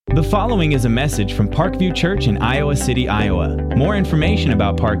The following is a message from Parkview Church in Iowa City, Iowa. More information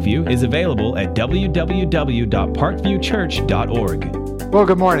about Parkview is available at www.parkviewchurch.org. Well,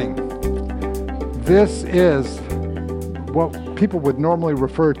 good morning. This is what people would normally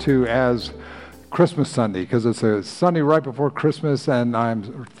refer to as Christmas Sunday, because it's a Sunday right before Christmas, and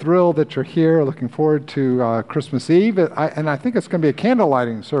I'm thrilled that you're here. Looking forward to Christmas Eve, and I think it's going to be a candle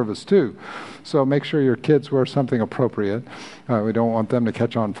lighting service too. So make sure your kids wear something appropriate. We don't want them to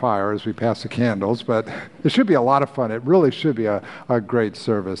catch on fire as we pass the candles, but it should be a lot of fun. It really should be a great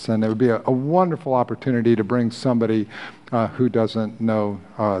service, and it would be a wonderful opportunity to bring somebody who doesn't know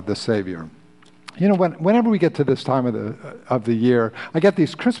the Savior. You know, whenever we get to this time of the year, I get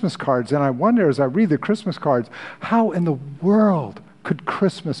these Christmas cards, and I wonder as I read the Christmas cards, how in the world could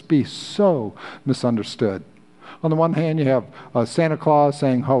Christmas be so misunderstood? On the one hand, you have Santa Claus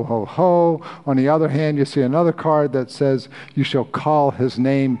saying, ho, ho, ho. On the other hand, you see another card that says, you shall call his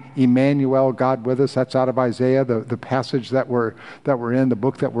name Emmanuel, God with us. That's out of Isaiah, the passage that we're in, the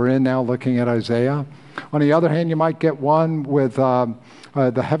book that we're in now, looking at Isaiah. On the other hand, you might get one with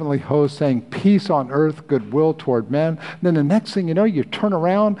the heavenly host saying, peace on earth, goodwill toward men. And then the next thing you know, you turn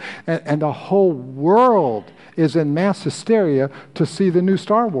around and the whole world is in mass hysteria to see the new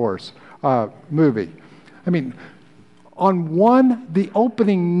Star Wars movie. I mean, on the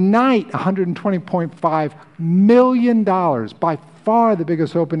opening night, $120.5 million, by far the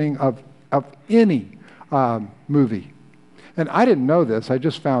biggest opening of any movie. And I didn't know this, I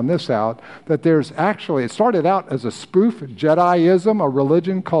just found this out, that there's actually, it started out as a spoof, Jediism, a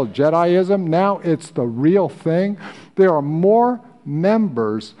religion called Jediism. Now it's the real thing. There are more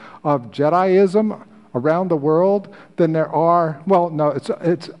members of Jediism around the world than there are, well, no,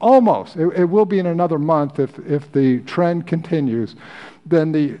 it's almost, it will be in another month if the trend continues,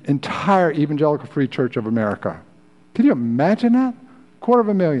 than the entire Evangelical Free Church of America. Can you imagine that?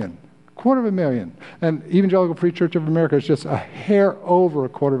 250,000. And Evangelical Free Church of America is just a hair over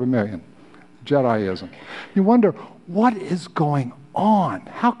 250,000. Jediism. You wonder, what is going on?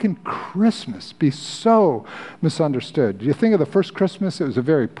 How can Christmas be so misunderstood? Do you think of the first Christmas? It was a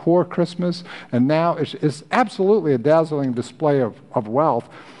very poor Christmas, and now it's absolutely a dazzling display of wealth.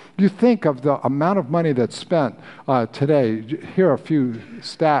 You think of the amount of money that's spent today. Here are a few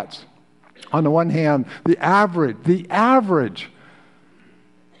stats. On the one hand, the average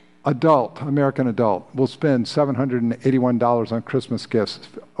American adult will spend $781 on Christmas gifts,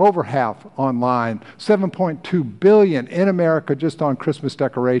 over half online, $7.2 billion in America just on Christmas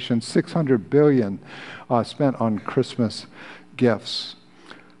decorations, $600 billion spent on Christmas gifts.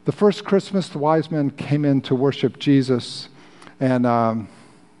 The first Christmas, the wise men came in to worship Jesus, and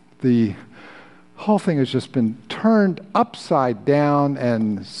the whole thing has just been turned upside down,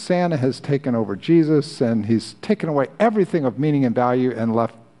 and Santa has taken over Jesus, and he's taken away everything of meaning and value and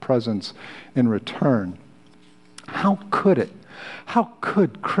left presents in return. How could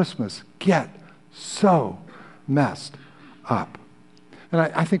Christmas get so messed up? And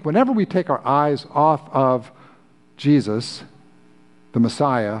I think whenever we take our eyes off of Jesus, the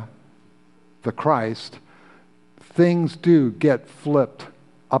Messiah, the Christ, things do get flipped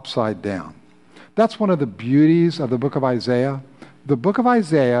upside down. That's one of the beauties of the book of Isaiah. The book of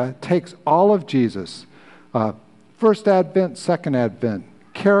Isaiah takes all of Jesus, first Advent, second Advent,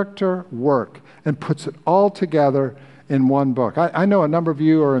 character, work, and puts it all together in one book. I know a number of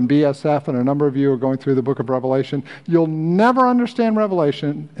you are in BSF, and a number of you are going through the book of Revelation. You'll never understand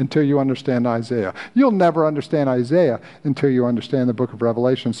Revelation until you understand Isaiah. You'll never understand Isaiah until you understand the book of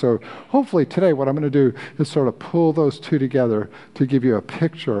Revelation. So hopefully today what I'm going to do is sort of pull those two together to give you a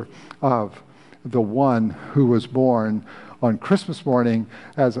picture of the one who was born on Christmas morning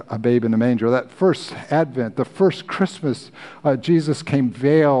as a babe in the manger. That first Advent, the first Christmas, Jesus came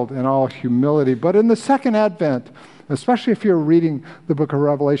veiled in all humility. But in the second Advent, especially if you're reading the book of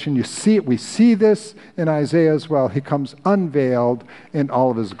Revelation, you see it. We see this in Isaiah as well. He comes unveiled in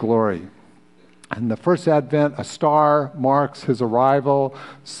all of his glory. In the first Advent, a star marks his arrival.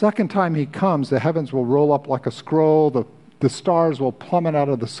 Second time he comes, the heavens will roll up like a scroll. The stars will plummet out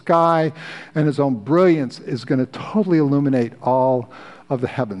of the sky, and his own brilliance is going to totally illuminate all of the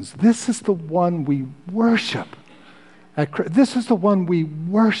heavens. This is the one we worship. This is the one we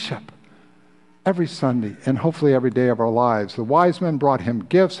worship every Sunday and hopefully every day of our lives. The wise men brought him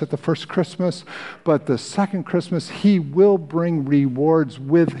gifts at the first Christmas, but the second Christmas, he will bring rewards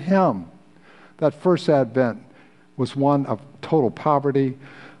with him. That first Advent was one of total poverty.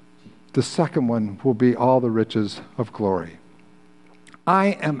 The second one will be all the riches of glory.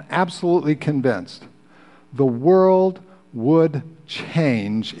 I am absolutely convinced the world would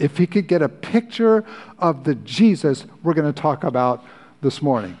change if he could get a picture of the Jesus we're going to talk about this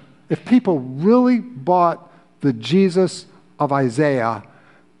morning. If people really bought the Jesus of Isaiah,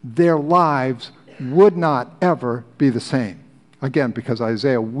 their lives would not ever be the same. Again, because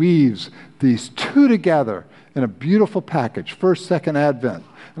Isaiah weaves these two together in a beautiful package, first, second Advent.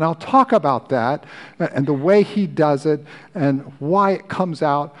 And I'll talk about that and the way he does it and why it comes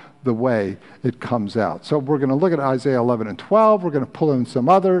out the way it comes out. So we're going to look at Isaiah 11 and 12. We're going to pull in some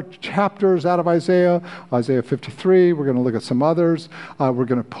other chapters out of Isaiah 53. We're going to look at some others. We're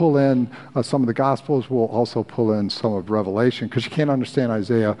going to pull in some of the Gospels. We'll also pull in some of Revelation, because you can't understand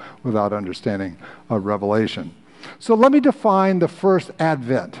Isaiah without understanding Revelation. So let me define the first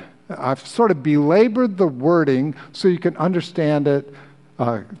Advent. I've sort of belabored the wording so you can understand it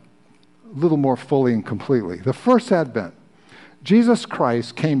a little more fully and completely. The first Advent. Jesus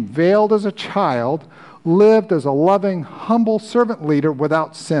Christ came veiled as a child, lived as a loving, humble servant leader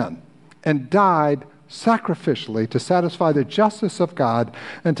without sin, and died sacrificially to satisfy the justice of God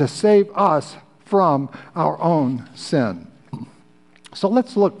and to save us from our own sin. So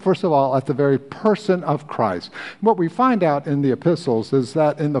let's look, first of all, at the very person of Christ. What we find out in the epistles is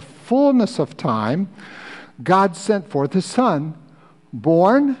that in the fullness of time, God sent forth his Son,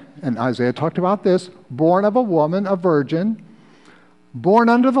 born, and Isaiah talked about this, born of a woman, a virgin, born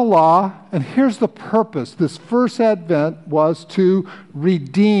under the law, and here's the purpose. This first Advent was to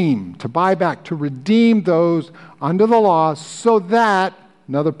redeem, to buy back, to redeem those under the law so that,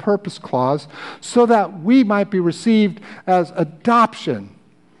 another purpose clause, so that we might be received as adoption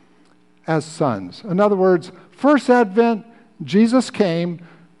as sons. In other words, first Advent, Jesus came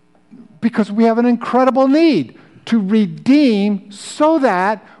because we have an incredible need to redeem so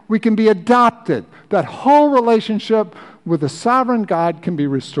that we can be adopted. That whole relationship with the sovereign God can be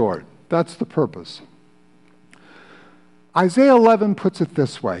restored. That's the purpose. Isaiah 11 puts it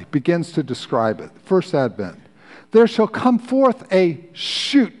this way, begins to describe it. First Advent. There shall come forth a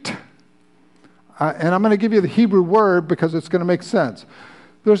shoot. And I'm going to give you the Hebrew word because it's going to make sense.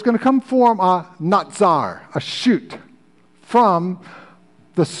 There's going to come form a natzar, a shoot, from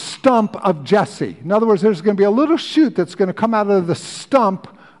the stump of Jesse. In other words, there's going to be a little shoot that's going to come out of the stump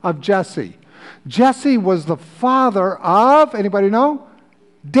of Jesse. Jesse was the father of, anybody know?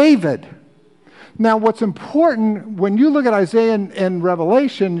 David. Now, what's important, when you look at Isaiah and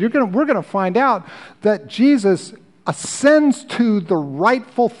Revelation, we're going to find out that Jesus ascends to the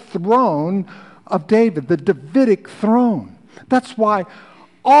rightful throne of David, the Davidic throne. That's why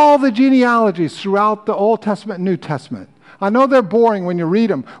all the genealogies throughout the Old Testament and New Testament, I know they're boring when you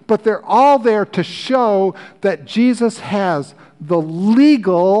read them, but they're all there to show that Jesus has the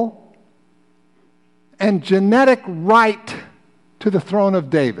legal and genetic right to the throne of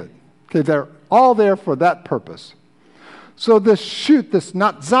David. Okay, they're all there for that purpose. So this shoot, this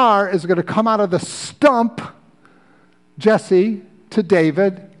natzar, is going to come out of the stump, Jesse, to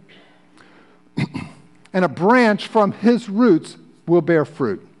David, and a branch from his roots will bear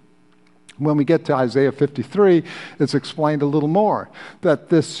fruit. When we get to Isaiah 53, it's explained a little more, that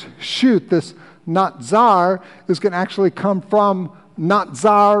this shoot, this natzar, is going to actually come from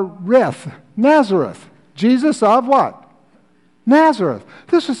Nazareth, Nazareth. Jesus of what? Nazareth.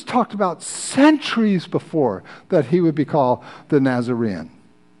 This was talked about centuries before, that he would be called the Nazarene.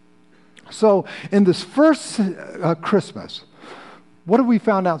 So in this first Christmas, what have we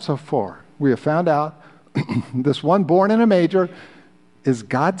found out so far? We have found out this one born in a manger is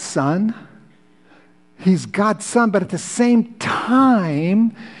God's son. He's God's son, but at the same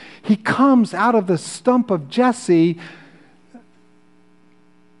time, he comes out of the stump of Jesse,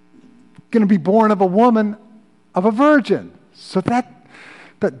 going to be born of a woman, of a virgin. So that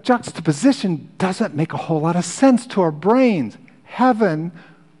juxtaposition doesn't make a whole lot of sense to our brains. Heaven,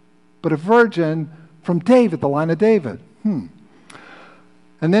 but a virgin from David, the line of David. And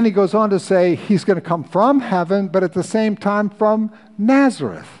then he goes on to say he's going to come from heaven, but at the same time from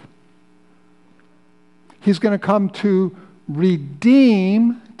Nazareth. He's going to come to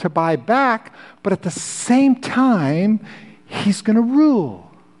redeem, to buy back, but at the same time, he's going to rule.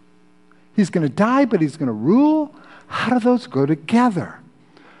 He's going to die, but he's going to rule. How do those go together?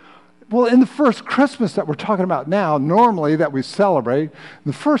 Well, in the first Christmas that we're talking about now, normally that we celebrate,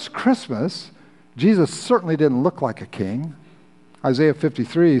 the first Christmas, Jesus certainly didn't look like a king. Isaiah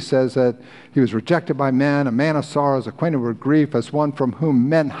 53 says that he was rejected by men, a man of sorrows, acquainted with grief, as one from whom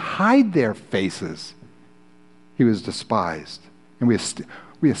men hide their faces. He was despised, and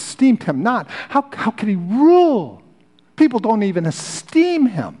we esteemed him not. How could he rule? People don't even esteem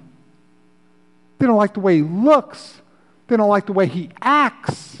him. They don't like the way he looks. They don't like the way he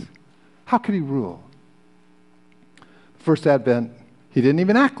acts. How could he rule? First Advent, he didn't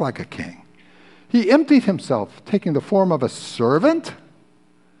even act like a king. He emptied himself, taking the form of a servant.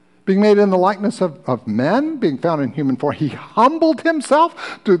 being made in the likeness of men, being found in human form. He humbled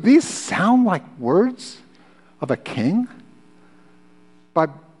himself. Do these sound like words of a king? By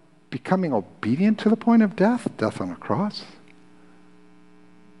becoming obedient to the point of death on a cross.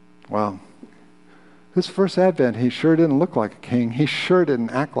 Well, his first advent, he sure didn't look like a king. He sure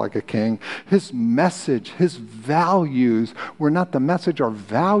didn't act like a king. His message, his values were not the message or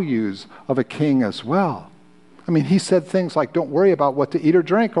values of a king as well. I mean, he said things like, don't worry about what to eat or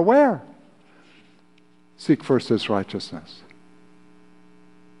drink or wear. Seek first his righteousness.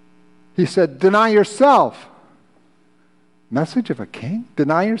 He said, deny yourself. Message of a king?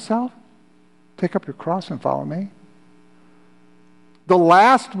 Deny yourself? Take up your cross and follow me? The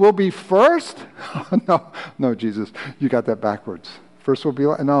last will be first? No, Jesus, you got that backwards. First will be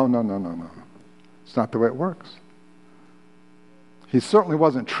last. No. It's not the way it works. He certainly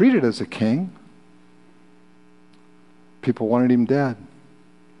wasn't treated as a king. People wanted him dead.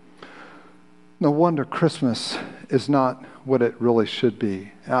 No wonder Christmas is not what it really should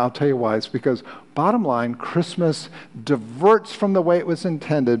be. And I'll tell you why. It's because, bottom line, Christmas diverts from the way it was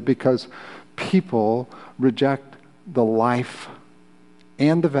intended because people reject the life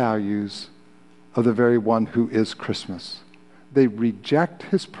and the values of the very one who is Christmas. They reject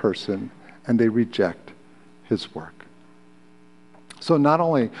his person and they reject his work. So not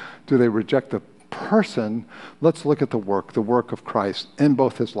only do they reject the person, let's look at the work of Christ in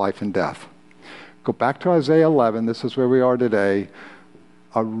both his life and death. Go back to Isaiah 11. This is where we are today.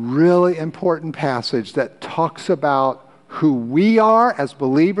 A really important passage that talks about who we are as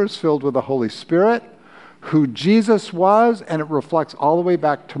believers filled with the Holy Spirit, who Jesus was, and it reflects all the way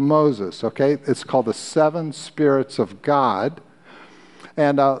back to Moses, okay? It's called the seven spirits of God.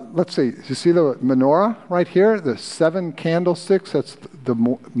 And let's see, you see the menorah right here? The seven candlesticks, that's the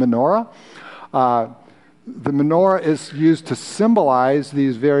menorah. The menorah is used to symbolize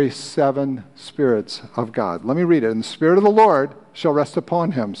these very seven spirits of God. Let me read it. And the Spirit of the Lord shall rest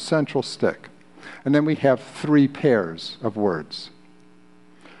upon him, central stick. And then we have three pairs of words.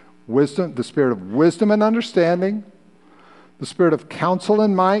 Wisdom, the spirit of wisdom and understanding, the spirit of counsel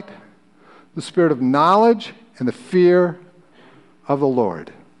and might, the spirit of knowledge, and the fear of the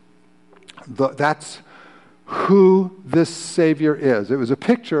Lord. That's who this Savior is. It was a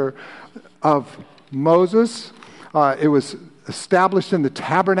picture of Moses. It was established in the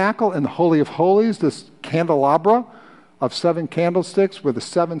tabernacle in the Holy of Holies, this candelabra of seven candlesticks with the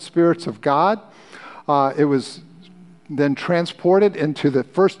seven spirits of God. It was then transported into the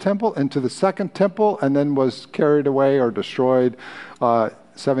first temple, into the second temple, and then was carried away or destroyed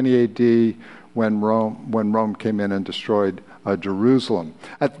 70 AD when Rome came in and destroyed Jerusalem.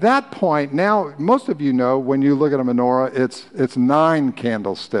 At that point, now most of you know when you look at a menorah, it's 9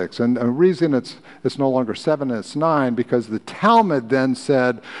 candlesticks, and the reason it's no longer 7, it's 9, because the Talmud then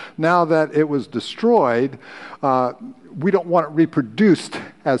said, now that it was destroyed, we don't want it reproduced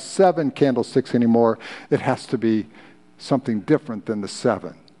as 7 candlesticks anymore. It has to be something different than the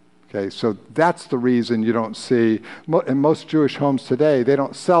 7. Okay, so that's the reason you don't see, in most Jewish homes today, they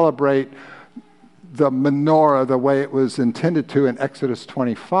don't celebrate the menorah the way it was intended to in Exodus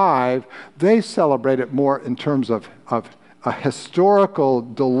 25. They celebrate it more in terms of a historical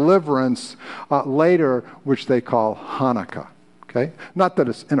deliverance later, which they call Hanukkah. Okay? Not that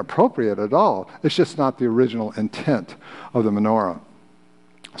it's inappropriate at all. It's just not the original intent of the menorah.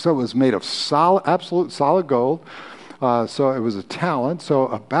 So it was made of absolute solid gold. So it was a talent. So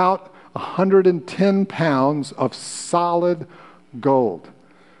about 110 pounds of solid gold.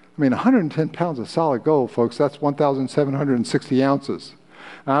 I mean, 110 pounds of solid gold, folks, that's 1,760 ounces.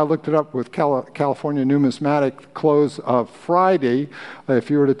 And I looked it up with California Numismatic close of Friday.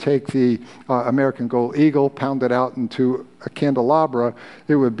 If you were to take the American Gold Eagle, pound it out into a candelabra,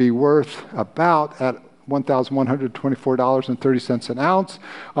 it would be worth about at $1,124.30 an ounce.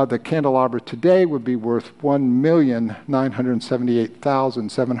 The candelabra today would be worth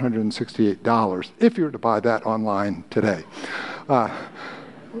 $1,978,768 if you were to buy that online today.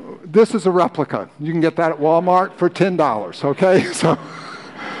 This is a replica. You can get that at Walmart for $10, okay? So,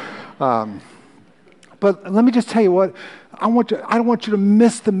 but let me just tell you what, I don't want you to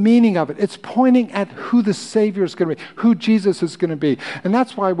miss the meaning of it. It's pointing at who the Savior is going to be, who Jesus is going to be. And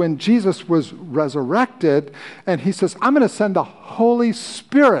that's why when Jesus was resurrected, and he says, I'm going to send the Holy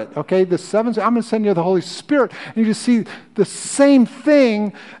Spirit, okay? I'm going to send you the Holy Spirit. And you just see the same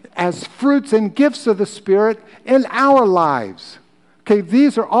thing as fruits and gifts of the Spirit in our lives. Okay,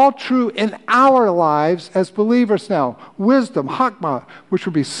 these are all true in our lives as believers now. Wisdom, chokmah, which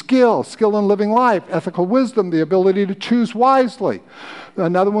would be skill in living life. Ethical wisdom, the ability to choose wisely.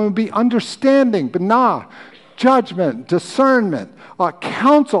 Another one would be understanding, binah, judgment, discernment,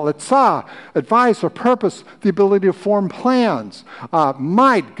 counsel, etzah, advice or purpose, the ability to form plans,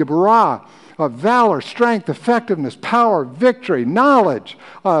 might, geburah, valor, strength, effectiveness, power, victory, knowledge,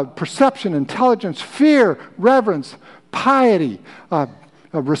 perception, intelligence, fear, reverence, piety,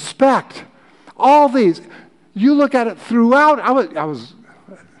 respect. All these, you look at it throughout.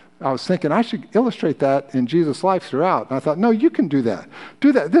 I was thinking I should illustrate that in Jesus' life throughout. And I thought, no, you can do that.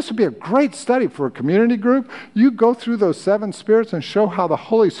 Do that. This would be a great study for a community group. You go through those 7 spirits and show how the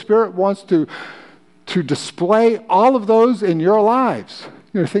Holy Spirit wants to display all of those in your lives.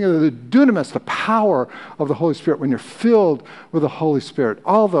 You know, think of the dunamis, the power of the Holy Spirit when you're filled with the Holy Spirit.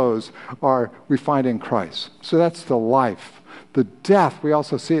 All those we find in Christ. So that's the life. The death, we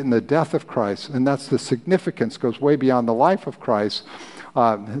also see it in the death of Christ, and that's the significance, goes way beyond the life of Christ.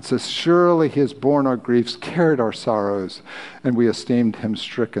 It says, surely he has borne our griefs, carried our sorrows, and we esteemed him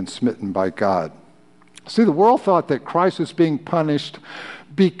stricken, smitten by God. See, the world thought that Christ was being punished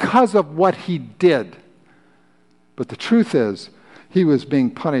because of what he did. But the truth is, he was being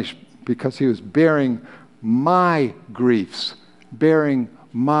punished because he was bearing my griefs, bearing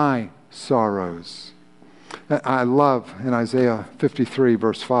my sorrows. I love in Isaiah 53,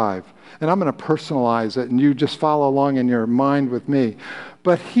 verse 5. And I'm going to personalize it, and you just follow along in your mind with me.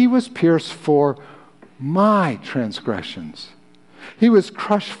 But he was pierced for my transgressions. He was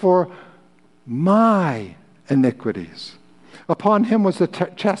crushed for my iniquities. Upon him was the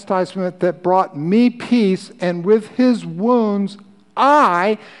chastisement that brought me peace, and with his wounds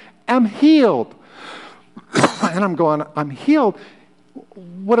I am healed. And I'm going, I'm healed.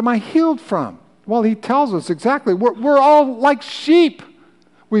 What am I healed from? Well, he tells us exactly. We're all like sheep.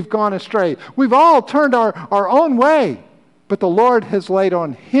 We've gone astray. We've all turned our own way. But the Lord has laid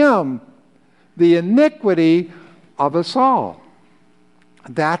on him the iniquity of us all.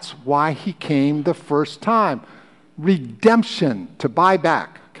 That's why he came the first time. Redemption, to buy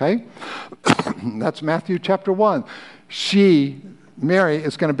back. Okay? That's Matthew chapter 1. Mary,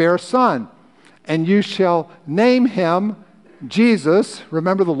 is going to bear a son, and you shall name him Jesus.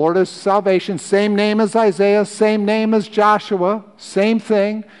 Remember, the Lord is salvation. Same name as Isaiah, same name as Joshua, same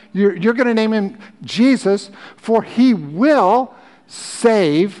thing. You're going to name him Jesus, for he will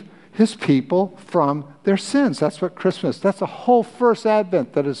save his people from their sins. That's what Christmas, that's the whole first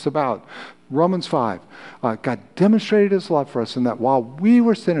Advent that it's about. Romans 5. God demonstrated his love for us in that while we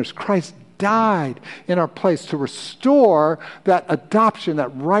were sinners, Christ died in our place to restore that adoption,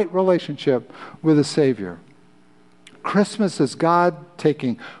 that right relationship with the Savior. Christmas is God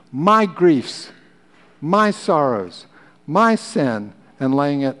taking my griefs, my sorrows, my sin, and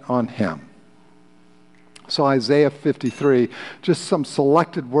laying it on him. So Isaiah 53, just some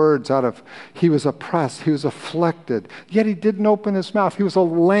selected words out of, he was oppressed, he was afflicted, yet he didn't open his mouth. He was a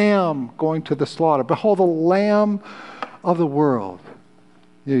lamb going to the slaughter. Behold, the Lamb of the world.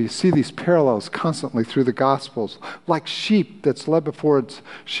 You see these parallels constantly through the Gospels. Like sheep that's led before its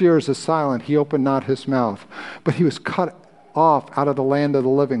shearers is silent, he opened not his mouth. But he was cut off out of the land of the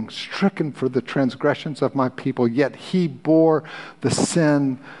living, stricken for the transgressions of my people, yet he bore the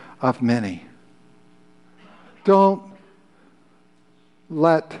sin of many. Don't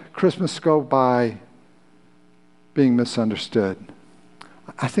let Christmas go by being misunderstood.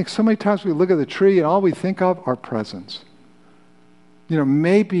 I think so many times we look at the tree and all we think of are presents. You know,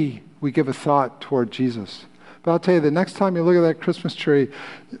 maybe we give a thought toward Jesus. But I'll tell you, the next time you look at that Christmas tree,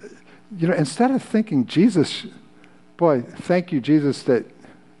 you know, instead of thinking, Jesus, boy, thank you, Jesus, that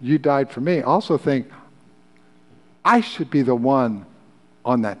you died for me, also think, I should be the one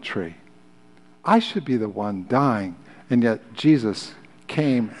on that tree. I should be the one dying, and yet Jesus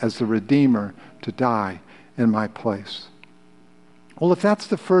came as the Redeemer to die in my place. Well, if that's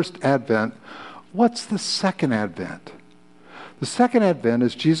the first Advent, what's the second Advent? The second Advent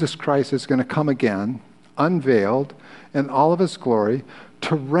is Jesus Christ is going to come again, unveiled in all of his glory,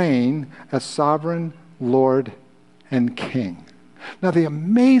 to reign as sovereign Lord and King. Now, the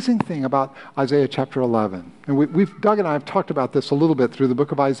amazing thing about Isaiah chapter 11, and Doug and I have talked about this a little bit through the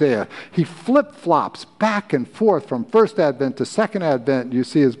book of Isaiah. He flip-flops back and forth from first Advent to second Advent. You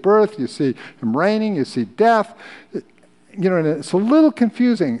see his birth, you see him reigning, you see death. You know, and it's a little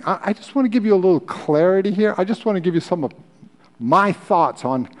confusing. I just want to give you a little clarity here. I just want to give you some of my thoughts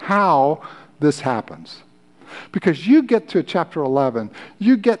on how this happens. Because you get to chapter 11,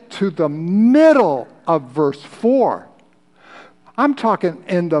 you get to the middle of verse 4. I'm talking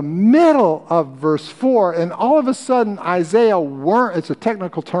in the middle of verse 4, and all of a sudden Isaiah, it's a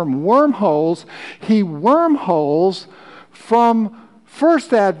technical term, wormholes. He wormholes from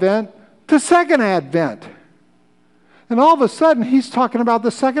first Advent to second Advent. And all of a sudden, he's talking about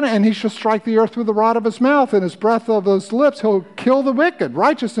the second, and he shall strike the earth with the rod of his mouth, and his breath of his lips. He'll kill the wicked.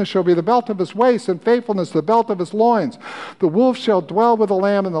 Righteousness shall be the belt of his waist, and faithfulness the belt of his loins. The wolf shall dwell with the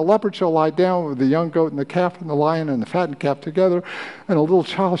lamb, and the leopard shall lie down with the young goat and the calf and the lion and the fattened calf together, and a little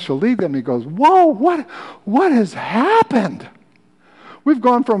child shall lead them. He goes, whoa, what has happened? We've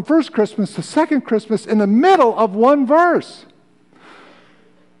gone from first Christmas to second Christmas in the middle of one verse.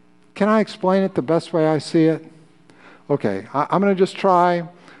 Can I explain it the best way I see it? Okay, I'm going to just try.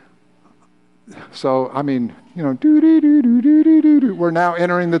 So, I mean, we're now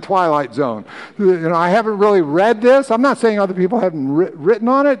entering the twilight zone. I haven't really read this. I'm not saying other people haven't written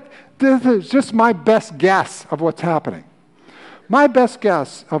on it. This is just my best guess of what's happening. My best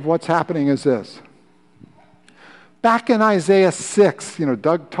guess of what's happening is this. Back in Isaiah 6,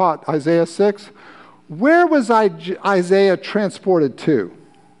 Doug taught Isaiah 6. Where was Isaiah transported to?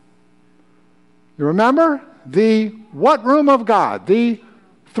 You remember? The what room of God? The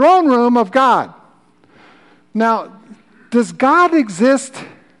throne room of God. Now, does God exist?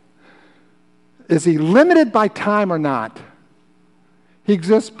 Is he limited by time or not? He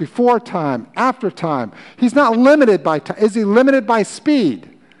exists before time, after time. He's not limited by time. Is he limited by speed?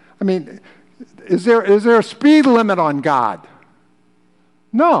 I mean, is there a speed limit on God?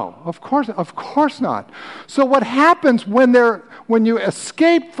 No, of course not. So what happens when you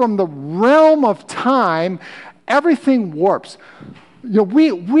escape from the realm of time, everything warps. Where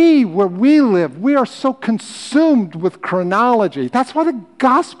we live, we are so consumed with chronology. That's why the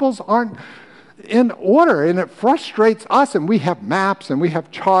Gospels aren't in order, and it frustrates us. And we have maps and we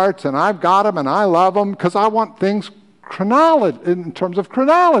have charts, and I've got them and I love them because I want things in terms of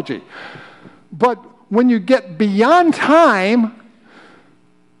chronology. But when you get beyond time,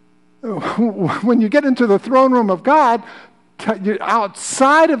 when you get into the throne room of God,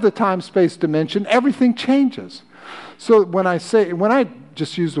 outside of the time-space dimension, everything changes. So when I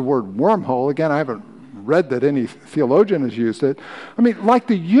just use the word wormhole, again, I haven't read that any theologian has used it. I mean, like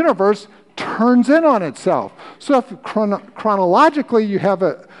the universe turns in on itself. So if chronologically you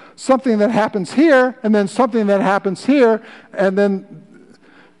have something that happens here, and then something that happens here, and then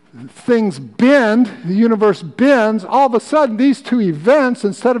things bend, the universe bends, all of a sudden these two events,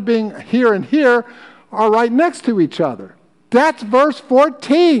 instead of being here and here, are right next to each other. That's verse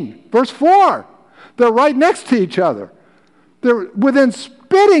 14, verse 4. They're right next to each other. They're within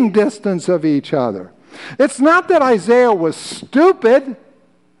spitting distance of each other. It's not that Isaiah was stupid,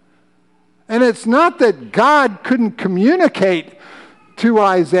 and it's not that God couldn't communicate to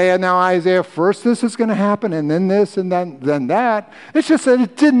Isaiah. Now, Isaiah, first this is going to happen, and then this, and then that. It's just that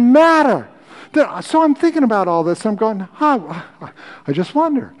it didn't matter. So I'm thinking about all this, and I'm going, I just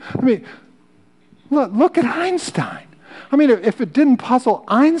wonder. I mean, look at Einstein. I mean, if it didn't puzzle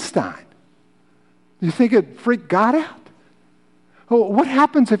Einstein, do you think it freaked God out? What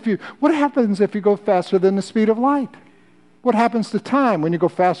happens if you go faster than the speed of light? What happens to time when you go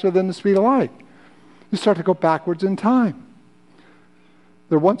faster than the speed of light? You start to go backwards in time.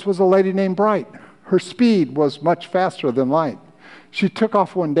 There once was a lady named Bright. Her speed was much faster than light. She took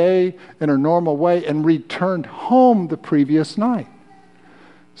off one day in her normal way and returned home the previous night.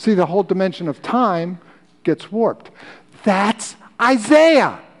 See, the whole dimension of time gets warped. That's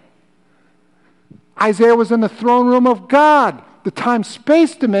Isaiah. Isaiah was in the throne room of God. The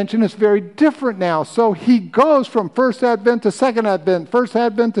time-space dimension is very different now. So he goes from first advent to second advent, first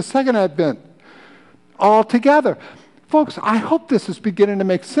advent to second advent, all together. Folks, I hope this is beginning to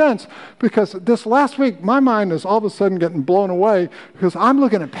make sense, because this last week, my mind is all of a sudden getting blown away because I'm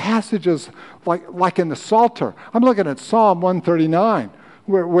looking at passages like in the Psalter. I'm looking at Psalm 139,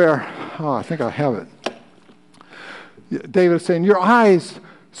 where I think I have it. David is saying, your eyes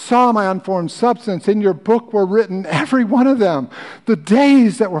saw my unformed substance. In your book were written, every one of them, the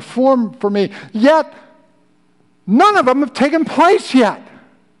days that were formed for me. Yet, none of them have taken place yet.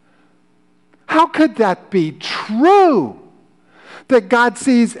 How could that be true? That God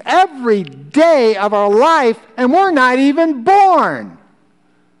sees every day of our life and we're not even born.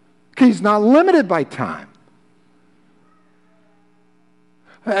 He's not limited by time.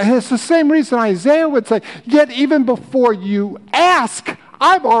 It's the same reason Isaiah would say, yet even before you ask,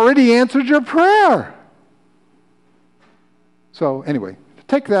 I've already answered your prayer. So anyway,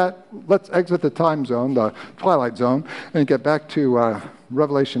 take that. Let's exit the time zone, the twilight zone, and get back to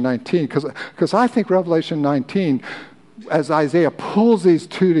Revelation 19. Because I think Revelation 19, as Isaiah pulls these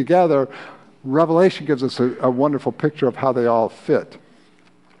two together, Revelation gives us a wonderful picture of how they all fit.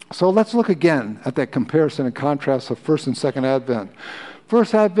 So let's look again at that comparison and contrast of first and second advent.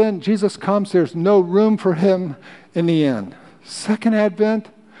 First advent, Jesus comes, there's no room for him in the end. Second advent,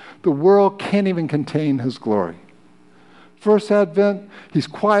 the world can't even contain his glory. First Advent, he's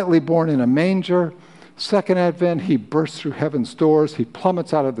quietly born in a manger. Second Advent, he bursts through heaven's doors. He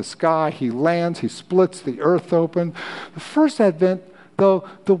plummets out of the sky. He lands. He splits the earth open. The first Advent, though,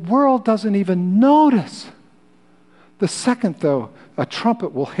 the world doesn't even notice. The second, though, a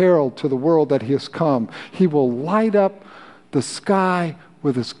trumpet will herald to the world that he has come. He will light up the sky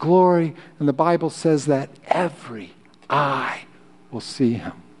with his glory. And the Bible says that every eye will see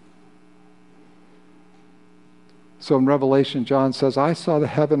him. So in Revelation, John says, I saw the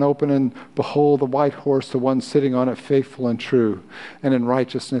heaven open, and behold, the white horse, the one sitting on it, faithful and true. And in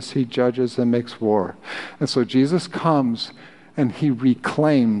righteousness he judges and makes war. And so Jesus comes and he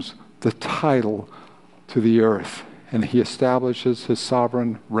reclaims the title to the earth. And he establishes his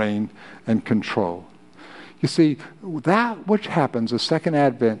sovereign reign and control. You see, that which happens, the second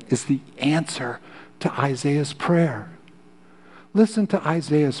advent, is the answer to Isaiah's prayer. Listen to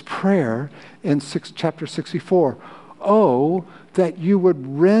Isaiah's prayer in chapter 64. Oh, that you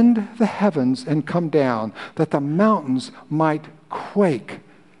would rend the heavens and come down, that the mountains might quake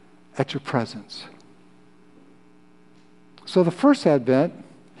at your presence. So the first advent,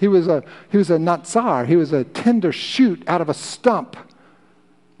 he was a natsar. He was a tender shoot out of a stump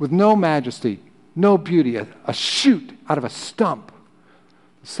with no majesty, no beauty, a shoot out of a stump.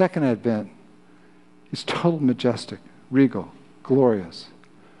 The second advent, he's total majestic, regal, glorious.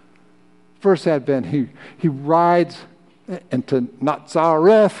 First advent, he rides into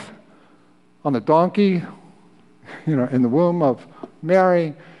Nazareth on a donkey, in the womb of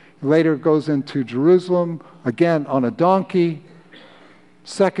Mary. Later goes into Jerusalem, again on a donkey.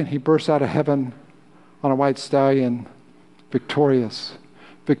 Second, he bursts out of heaven on a white stallion, victorious.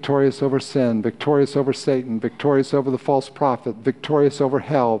 Victorious over sin, victorious over Satan, victorious over the false prophet, victorious over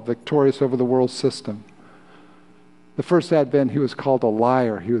hell, victorious over the world system. The first advent, he was called a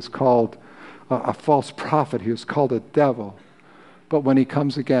liar. He was called a false prophet. He was called a devil. But when he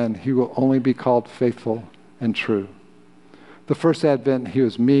comes again, he will only be called faithful and true. The first advent, he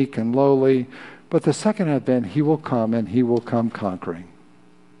was meek and lowly. But the second advent, he will come, and he will come conquering.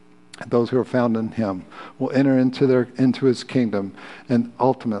 And those who are found in him will enter into his kingdom and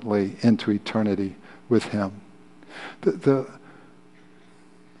ultimately into eternity with him.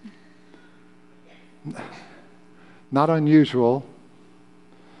 Not unusual,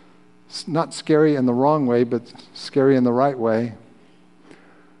 not scary in the wrong way, but scary in the right way.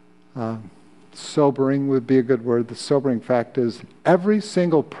 Sobering would be a good word. The sobering fact is every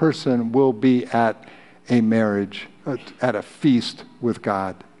single person will be at a marriage, at a feast with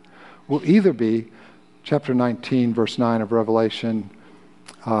God. Will either be, chapter 19, verse 9 of Revelation,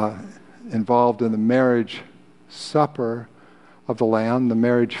 involved in the marriage supper of the Lamb, the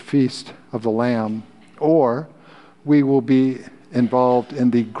marriage feast of the Lamb, or we will be involved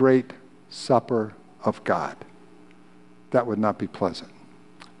in the great supper of God. That would not be pleasant.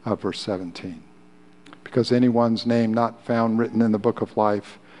 Verse 17. Because anyone's name not found written in the book of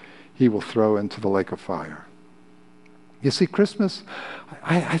life, he will throw into the lake of fire. You see, Christmas,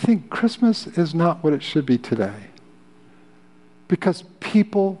 I think Christmas is not what it should be today. Because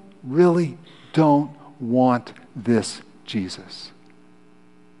people really don't want this Jesus.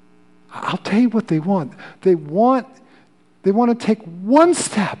 I'll tell you what they want. They want to take one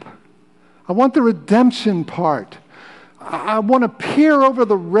step. I want the redemption part. I want to peer over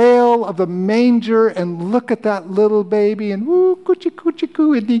the rail of the manger and look at that little baby and woo, coochie coochie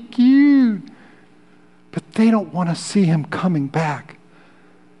coo, isn't he cute? But they don't want to see him coming back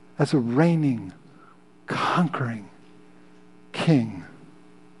as a reigning, conquering king.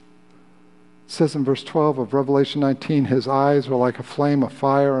 It says in verse 12 of Revelation 19, his eyes were like a flame of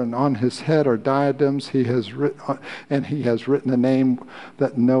fire, and on his head are diadems. He has written a name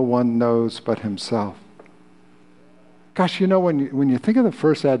that no one knows but himself. Gosh, when you think of the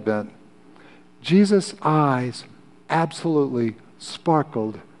first advent, Jesus' eyes absolutely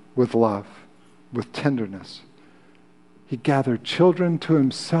sparkled with love, with tenderness. He gathered children to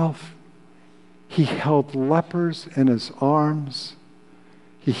himself. He held lepers in his arms.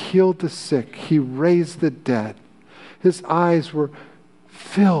 He healed the sick. He raised the dead. His eyes were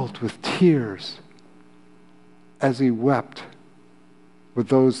filled with tears as he wept with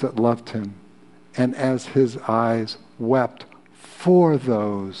those that loved him, and as his eyes wept for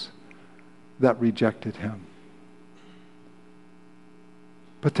those that rejected him.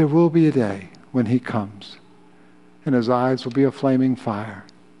 But there will be a day when he comes, and his eyes will be a flaming fire,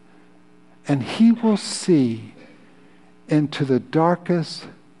 and he will see into the darkest,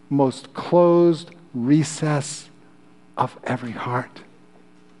 most closed recess of every heart.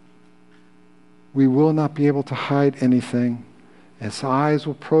 We will not be able to hide anything. His eyes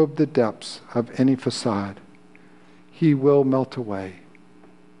will probe the depths of any facade. He will melt away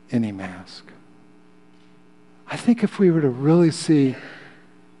any mask. I think if we were to really see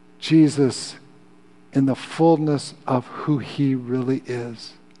Jesus in the fullness of who he really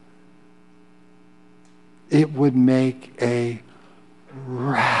is, it would make a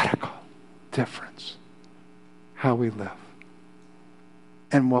radical difference how we live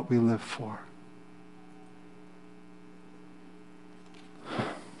and what we live for.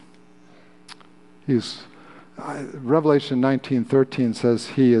 Revelation 19:13 says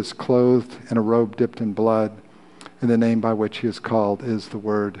he is clothed in a robe dipped in blood, and the name by which he is called is the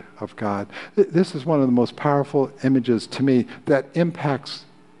Word of God. This is one of the most powerful images to me that impacts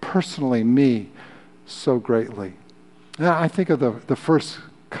personally me so greatly. Now, I think of the first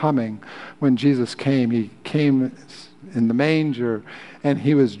coming when Jesus came. He came in the manger, and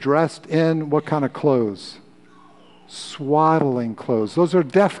he was dressed in what kind of clothes? Swaddling clothes. Those are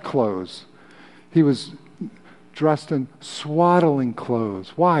death clothes. He was dressed in swaddling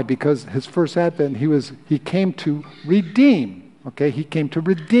clothes. Why? Because his first advent, he came to redeem. Okay, he came to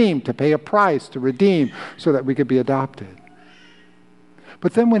redeem, to pay a price, to redeem, so that we could be adopted.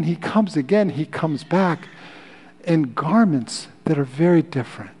 But then when he comes again, he comes back in garments that are very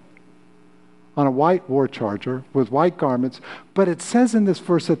different. On a white war charger with white garments, but it says in this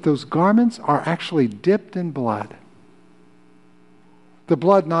verse that those garments are actually dipped in blood. The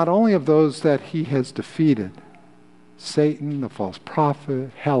blood not only of those that he has defeated, Satan, the false prophet,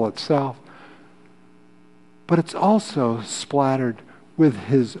 hell itself, but it's also splattered with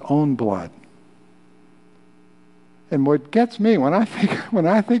his own blood. And what gets me when I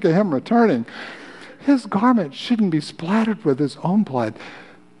think of him returning, his garment shouldn't be splattered with his own blood.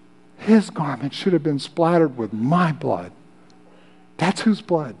 His garment should have been splattered with my blood. That's whose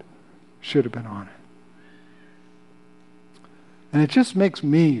blood should have been on it. And it just makes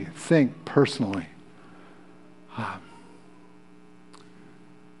me think personally.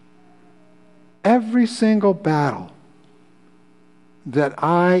 Every single battle that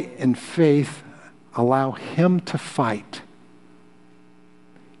I, in faith, allow him to fight,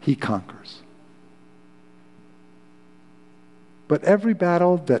 he conquers. But every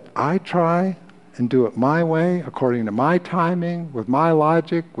battle that I try and do it my way, according to my timing, with my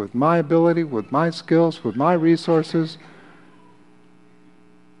logic, with my ability, with my skills, with my resources,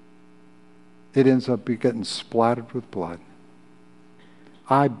 it ends up getting splattered with blood.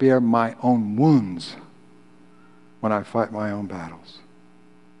 I bear my own wounds when I fight my own battles.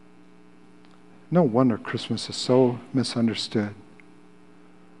 No wonder Christmas is so misunderstood.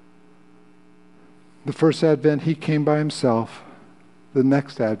 The first Advent, he came by himself. The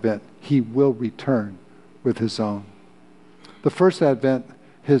next Advent, he will return with his own. The first Advent,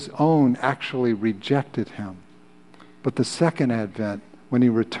 his own actually rejected him. But the second Advent, when he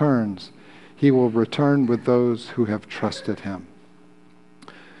returns, he will return with those who have trusted him.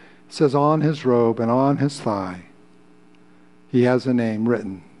 It says on his robe and on his thigh, he has a name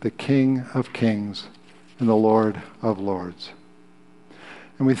written, the King of Kings and the Lord of Lords.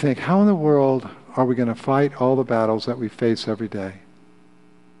 And we think, how in the world are we going to fight all the battles that we face every day?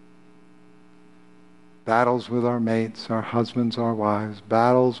 Battles with our mates, our husbands, our wives,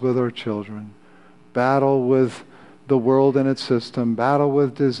 battles with our children, battle with the world and its system, battle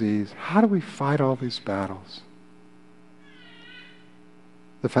with disease. How do we fight all these battles?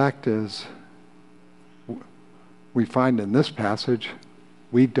 The fact is, we find in this passage,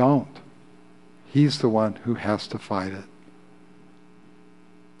 we don't. He's the one who has to fight it.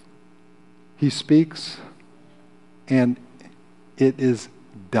 He speaks, and it is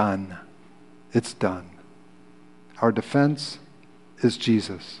done. It's done. Our defense is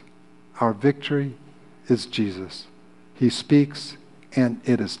Jesus. Our victory is Jesus. He speaks, and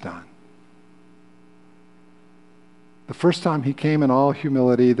it is done. The first time he came in all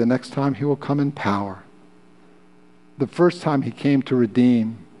humility, the next time he will come in power. The first time he came to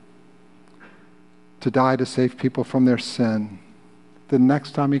redeem, to die to save people from their sin. The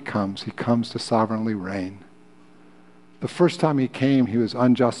next time he comes to sovereignly reign. The first time he came, he was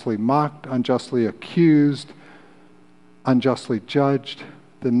unjustly mocked, unjustly accused, unjustly judged.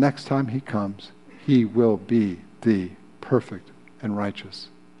 The next time he comes, he will be the perfect and righteous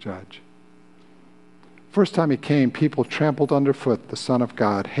judge. First time he came, people trampled underfoot the Son of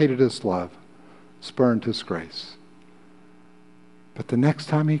God, hated his love, spurned his grace. But the next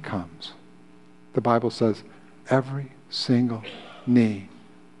time he comes, the Bible says, every single knee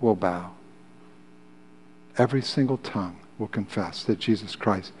will bow. Every single tongue will confess that Jesus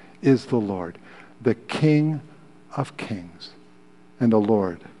Christ is the Lord, the King of Kings and the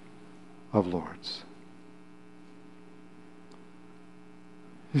Lord of Lords.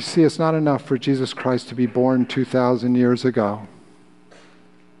 You see, it's not enough for Jesus Christ to be born 2,000 years ago.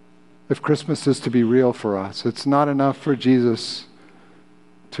 If Christmas is to be real for us, it's not enough for Jesus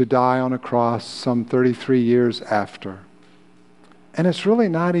to die on a cross some 33 years after. And it's really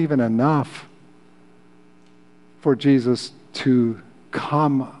not even enough for Jesus to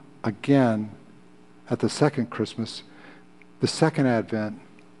come again at the second Christmas, the second Advent.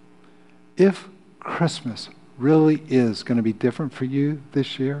 If Christmas really is going to be different for you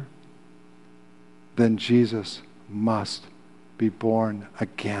this year, then Jesus must be born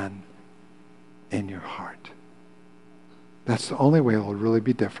again in your heart. That's the only way it will really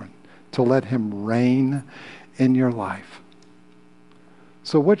be different, to let him reign in your life.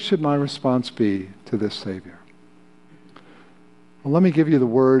 So what should my response be to this Savior? Well, let me give you the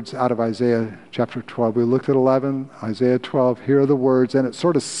words out of Isaiah chapter 12. We looked at 11, Isaiah 12. Here are the words, and it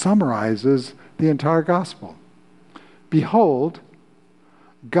sort of summarizes the entire gospel. Behold,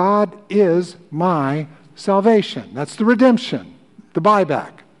 God is my salvation. That's the redemption, the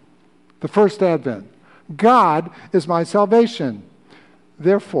buyback, the first Advent. God is my salvation.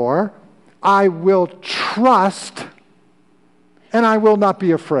 Therefore, I will trust and I will not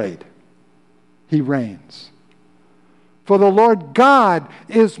be afraid. He reigns. For the Lord God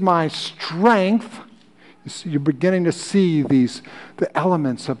is my strength. You're beginning to see the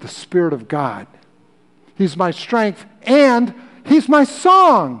elements of the Spirit of God. He's my strength and He's my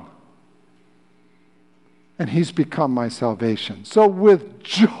song. And He's become my salvation. So with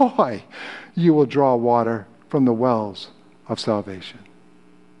joy, you will draw water from the wells of salvation.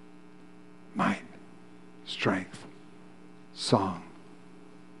 Might, strength, song.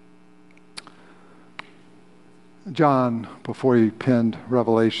 John, before he penned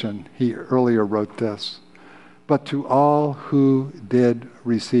Revelation, he earlier wrote this: "But to all who did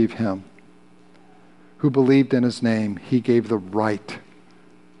receive him, who believed in his name, he gave the right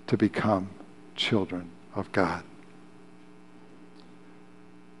to become children of God."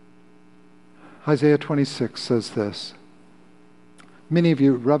 Isaiah 26 says this. Many of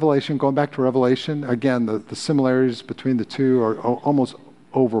you, Revelation, going back to Revelation, again, the similarities between the two are almost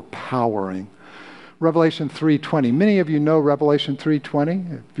overpowering. Revelation 3:20. Many of you know Revelation 3:20.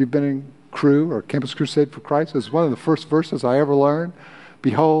 If you've been in Cru or Campus Crusade for Christ, it's one of the first verses I ever learned.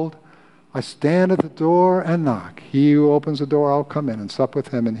 "Behold, I stand at the door and knock. He who opens the door, I'll come in and sup with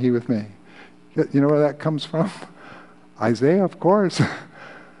him and he with me." You know where that comes from? Isaiah, of course.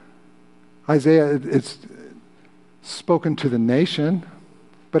 Isaiah, it's spoken to the nation,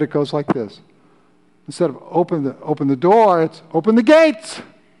 but it goes like this. Instead of open the door, it's open the gates.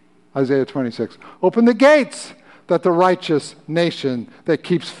 Isaiah 26. Open the gates that the righteous nation that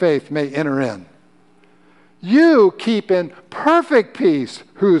keeps faith may enter in. You keep in perfect peace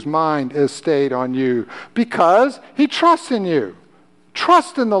whose mind is stayed on you, because he trusts in you.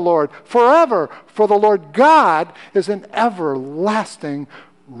 Trust in the Lord forever, for the Lord God is an everlasting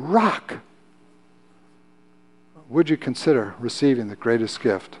rock. Would you consider receiving the greatest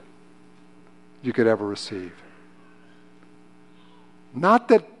gift you could ever receive? Not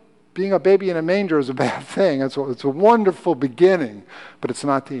that being a baby in a manger is a bad thing. It's a wonderful beginning, but it's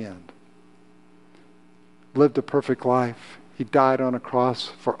not the end. Lived a perfect life. He died on a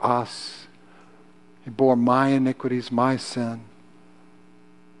cross for us. He bore my iniquities, my sin.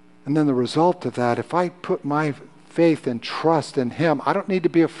 And then the result of that, if I put my faith and trust in him, I don't need to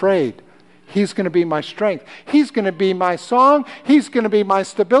be afraid. He's going to be my strength. He's going to be my song. He's going to be my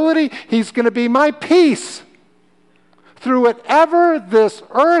stability. He's going to be my peace. Through whatever this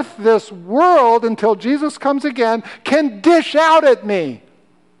earth, this world, until Jesus comes again, can dish out at me.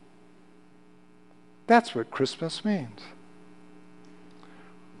 That's what Christmas means.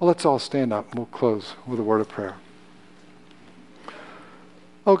 Well, let's all stand up and we'll close with a word of prayer.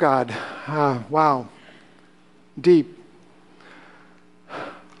 Oh God, wow. Deep,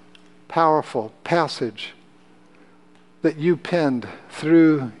 powerful passage that you penned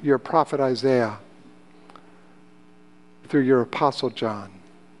through your prophet Isaiah, through your apostle John.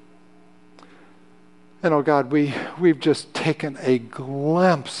 And oh God, we've just taken a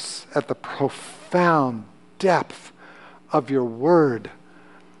glimpse at the profound depth of your word.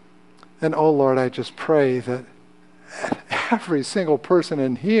 And oh Lord, I just pray that every single person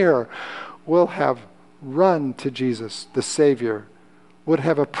in here will have run to Jesus, the Savior, would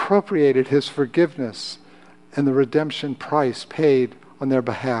have appropriated his forgiveness and the redemption price paid on their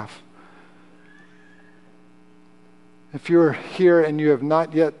behalf. If you're here and you have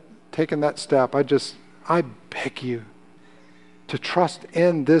not yet taken that step, I beg you to trust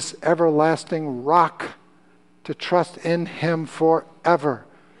in this everlasting rock, to trust in him forever.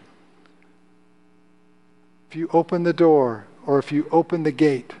 If you open the door, or if you open the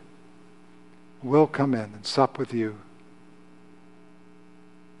gate, we'll come in and sup with you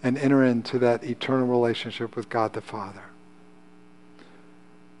and enter into that eternal relationship with God the Father.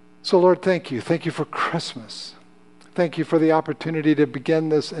 So Lord, thank you. Thank you for Christmas. Thank you for the opportunity to begin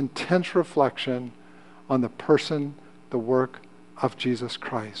this intense reflection on the person, the work of Jesus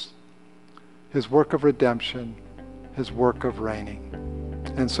Christ, his work of redemption, his work of reigning.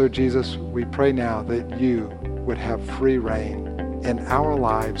 And so, Jesus, we pray now that you would have free reign in our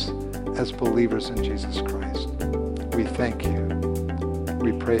lives as believers in Jesus Christ. We thank you.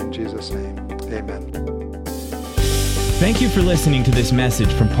 We pray in Jesus' name. Amen. Thank you for listening to this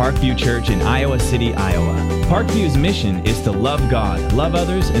message from Parkview Church in Iowa City, Iowa. Parkview's mission is to love God, love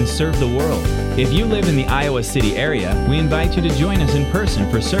others, and serve the world. If you live in the Iowa City area, we invite you to join us in person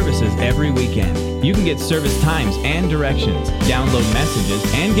for services every weekend. You can get service times and directions, download messages,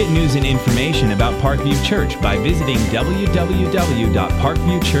 and get news and information about Parkview Church by visiting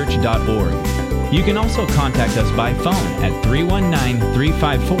www.parkviewchurch.org. You can also contact us by phone at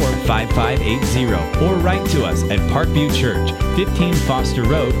 319-354-5580 or write to us at Parkview Church, 15 Foster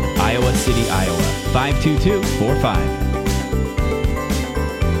Road, Iowa City, Iowa, 52245.